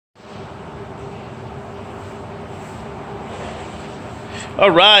All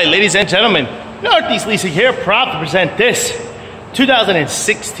right, ladies and gentlemen, Northeast Leasing here, proud to present this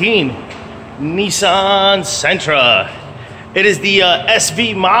 2016 Nissan Sentra. It is the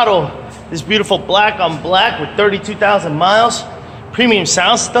SV model. This beautiful black on black with 32,000 miles, premium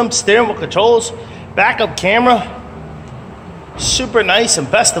sound system, steering wheel controls, backup camera, super nice, and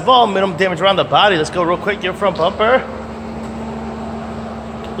best of all, minimum damage around the body. Let's go real quick. Your front bumper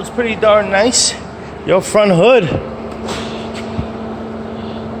looks pretty darn nice. Your front hood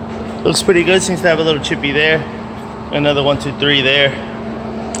looks pretty good. Seems to have a little chippy there. Another 1, 2, 3 there.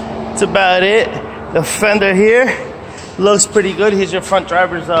 That's about it. The fender here looks pretty good. Here's your front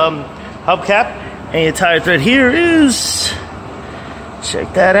driver's hubcap, and your tire tread here is,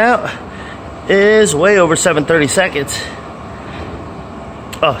 check that out, is way over 730 seconds.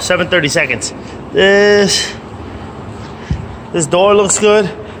 Oh, 730 seconds. This door looks good.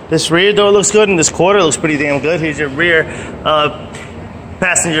 This rear door looks good, and this quarter looks pretty damn good. Here's your rear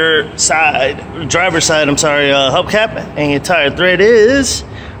passenger side, driver's side, hubcap, and your tire thread is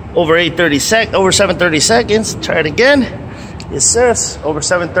over 730 seconds. Try it again. Yes, sir. Over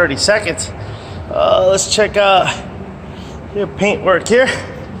 730 seconds. Let's check out your paint work here.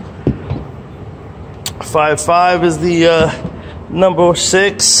 5.5 is the number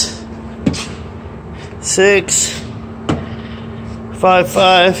 6.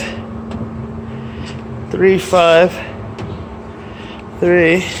 5.5. 3.5.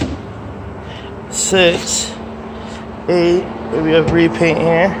 3, 6, 8. Maybe we have repaint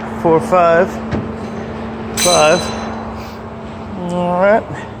here. 4, 5, 5. All right.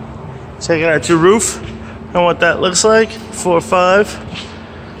 Checking out your roof and what that looks like. 4, 5.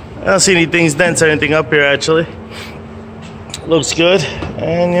 I don't see any things, dents or anything up here actually. Looks good.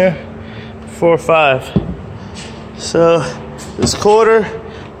 And your 4, 5. So this quarter,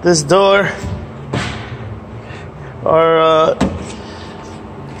 this door are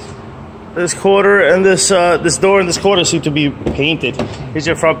this quarter and this door and this quarter seem to be painted. Here's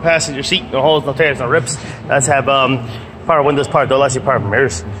your front passenger seat. No holes, no tears, no rips. Let's have power windows, power door locks, power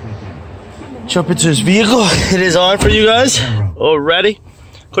mirrors. Jump into this vehicle. It is on for you guys already.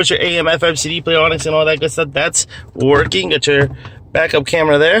 Of course, your AM, FM, CD player, Onyx, and all that good stuff. That's working. Got your backup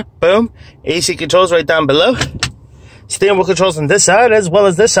camera there. Boom. AC controls right down below. Steering wheel controls on this side as well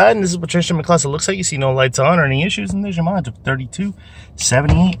as this side. And this is what your instrument cluster looks like. You see no lights on or any issues. And there's your mileage of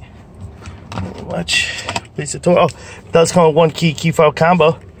 3278. Much piece of toy. Oh, it does come with one key fob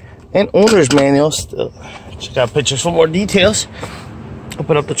combo and owner's manual. Still, check out pictures for more details.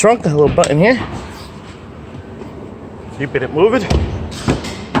 Open up the trunk, a little button here. Keeping it moving.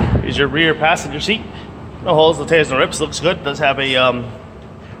 Here's your rear passenger seat. No holes, no tears, no rips. Looks good. Does have a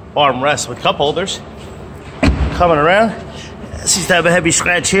armrest with cup holders. Coming around, seems to have a heavy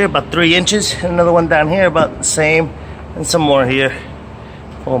scratch here, about 3 inches. And another one down here, about the same, and some more here.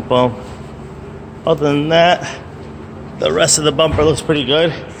 Boom, boom. Other than that, the rest of the bumper looks pretty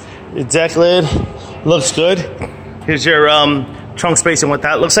good. The deck lid looks good. Here's your trunk space and what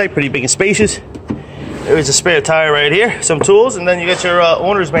that looks like. Pretty big and spacious. There's a spare tire right here, some tools, and then you got your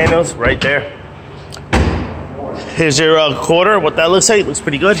owner's manuals right there. Here's your quarter, what that looks like. Looks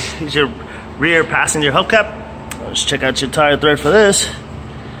pretty good. Here's your rear passenger hubcap. Let's check out your tire thread for this.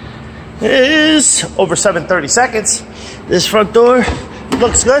 It is over 730 seconds. This front door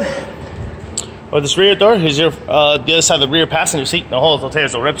looks good. Or this rear door, here's your the other side of the rear passenger seat. No holes, no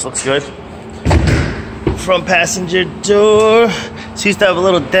tears, no rips, looks good. Front passenger door seems to have a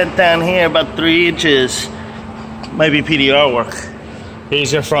little dent down here, about 3 inches. Might be PDR work.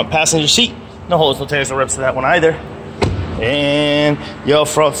 Here's your front passenger seat. No holes, no tears, no rips to that one either. And your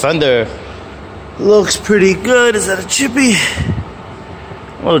front fender looks pretty good. Is that a chippy?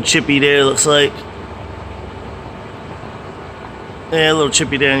 A little chippy there, looks like. Yeah, a little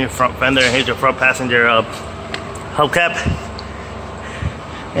chippy there in your front fender. Here's your front passenger hubcap.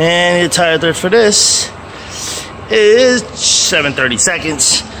 And your tire thread for this is 730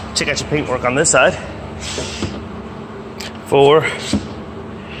 seconds. Check out your paintwork on this side. 4,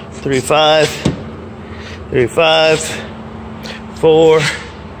 3.5, 3.5, 4,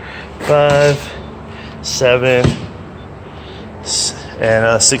 5, 7,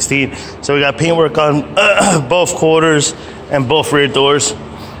 and 16. So we got paintwork on both quarters and both rear doors.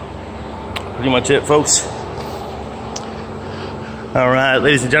 Pretty much it, folks. All right,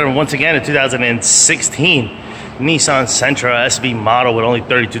 ladies and gentlemen, once again, a 2016 Nissan Sentra Sv model with only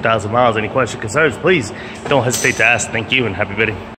 32,000 miles. Any questions, concerns, please don't hesitate to ask. Thank you and happy bidding.